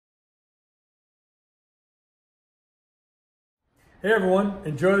Hey everyone,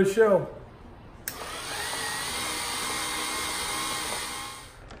 enjoy the show.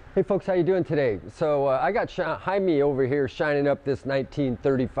 Hey folks, how you doing today? So I got Jaime over here shining up this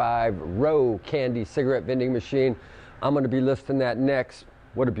 1935 Row candy cigarette vending machine. I'm going to be listing that next.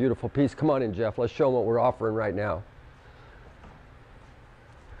 What a beautiful piece. Come on in, Jeff. Let's show them what we're offering right now.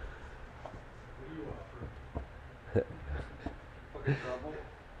 What do you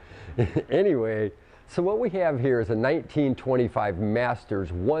offer? Anyway, so what we have here is a 1925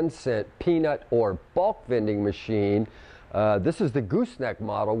 Masters 1 cent peanut or bulk vending machine. This is the Gooseneck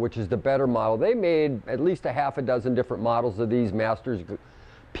model, which is the better model. They made at least a half a dozen different models of these Masters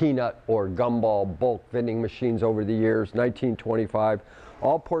peanut or gumball bulk vending machines over the years. 1925,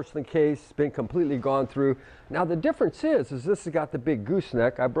 all porcelain case, been completely gone through. Now the difference is this has got the big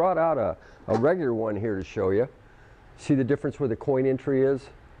gooseneck. I brought out a regular one here to show you. See the difference where the coin entry is?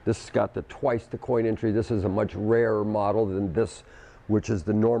 This has got twice the coin entry. This is a much rarer model than this, which is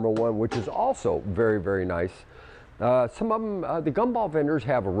the normal one, which is also very, very nice. Some of them, the gumball vendors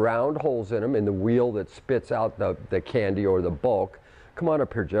have round holes in them in the wheel that spits out the candy or the bulk. Come on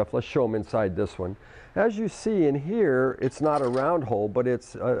up here, Jeff. Let's show them inside this one. As you see in here, it's not a round hole, but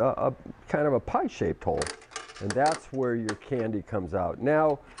it's a kind of a pie-shaped hole. And that's where your candy comes out.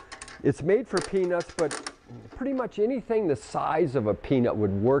 Now, it's made for peanuts, but pretty much anything the size of a peanut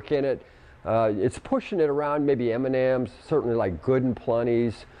would work in it. It's pushing it around, maybe M&Ms, certainly like Good and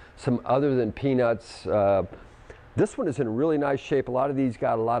Plenty's, some other than peanuts. This one is in really nice shape. A lot of these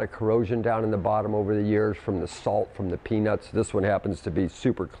got a lot of corrosion down in the bottom over the years from the salt from the peanuts. This one happens to be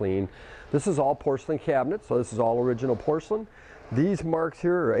super clean. This is all porcelain cabinet, so this is all original porcelain. These marks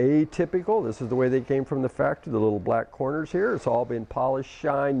here are atypical. This is the way they came from the factory, the little black corners here. It's all been polished,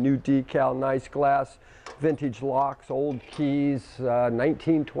 shine, new decal, nice glass, vintage locks, old keys,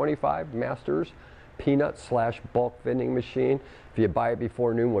 1925 Masters peanut / bulk vending machine. If you buy it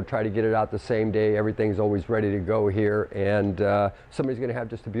before noon, we'll try to get it out the same day. Everything's always ready to go here, and somebody's going to have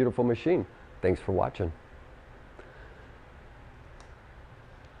just a beautiful machine. Thanks for watching.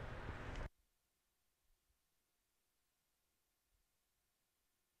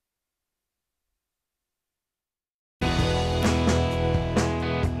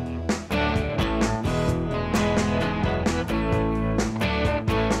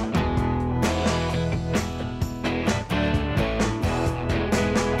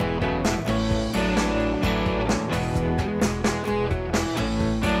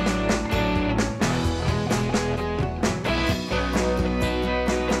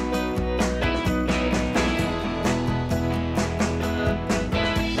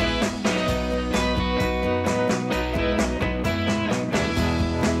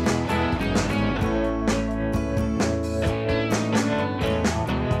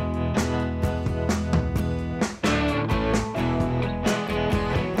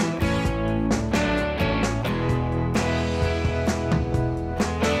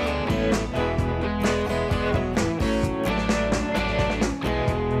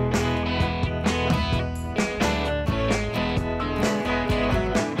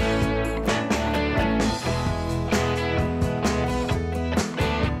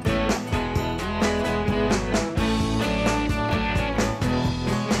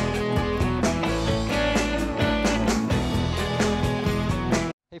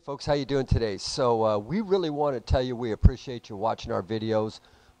 Folks, how you doing today? So we really want to tell you we appreciate you watching our videos.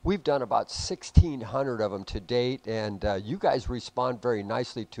 We've done about 1,600 of them to date, and you guys respond very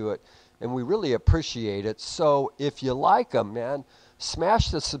nicely to it, and we really appreciate it. So if you like them, man, smash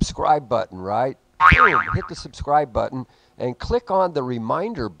the subscribe button, right? Boom, hit the subscribe button and click on the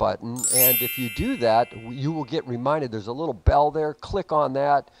reminder button, and if you do that, you will get reminded. There's a little bell there. Click on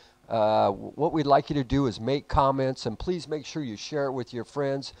that. What we'd like you to do is make comments, and please make sure you share it with your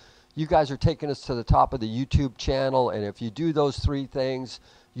friends. You guys are taking us to the top of the YouTube channel, and if you do those 3 things,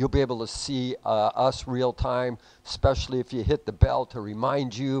 you'll be able to see us real time, especially if you hit the bell to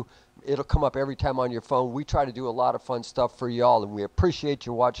remind you. It'll come up every time on your phone. We try to do a lot of fun stuff for y'all, and we appreciate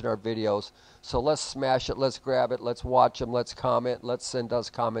you watching our videos. So let's smash it, let's grab it, let's watch them, let's comment, let's send us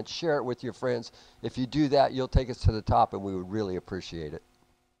comments, share it with your friends. If you do that, you'll take us to the top, and we would really appreciate it.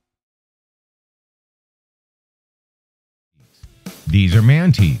 These are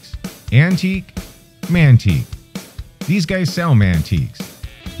Mantiques. Antique, Mantique. These guys sell Mantiques.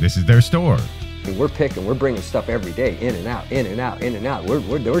 This is their store. We're bringing stuff every day, in and out, in and out, in and out.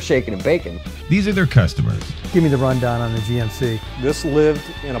 We're shaking and baking. These are their customers. Give me the rundown on the GMC. This lived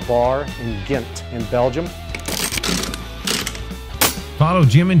in a bar in Ghent in Belgium. Follow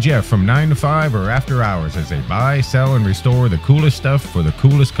Jim and Jeff from 9 to 5 or after hours as they buy, sell, and restore the coolest stuff for the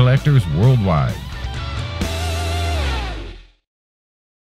coolest collectors worldwide.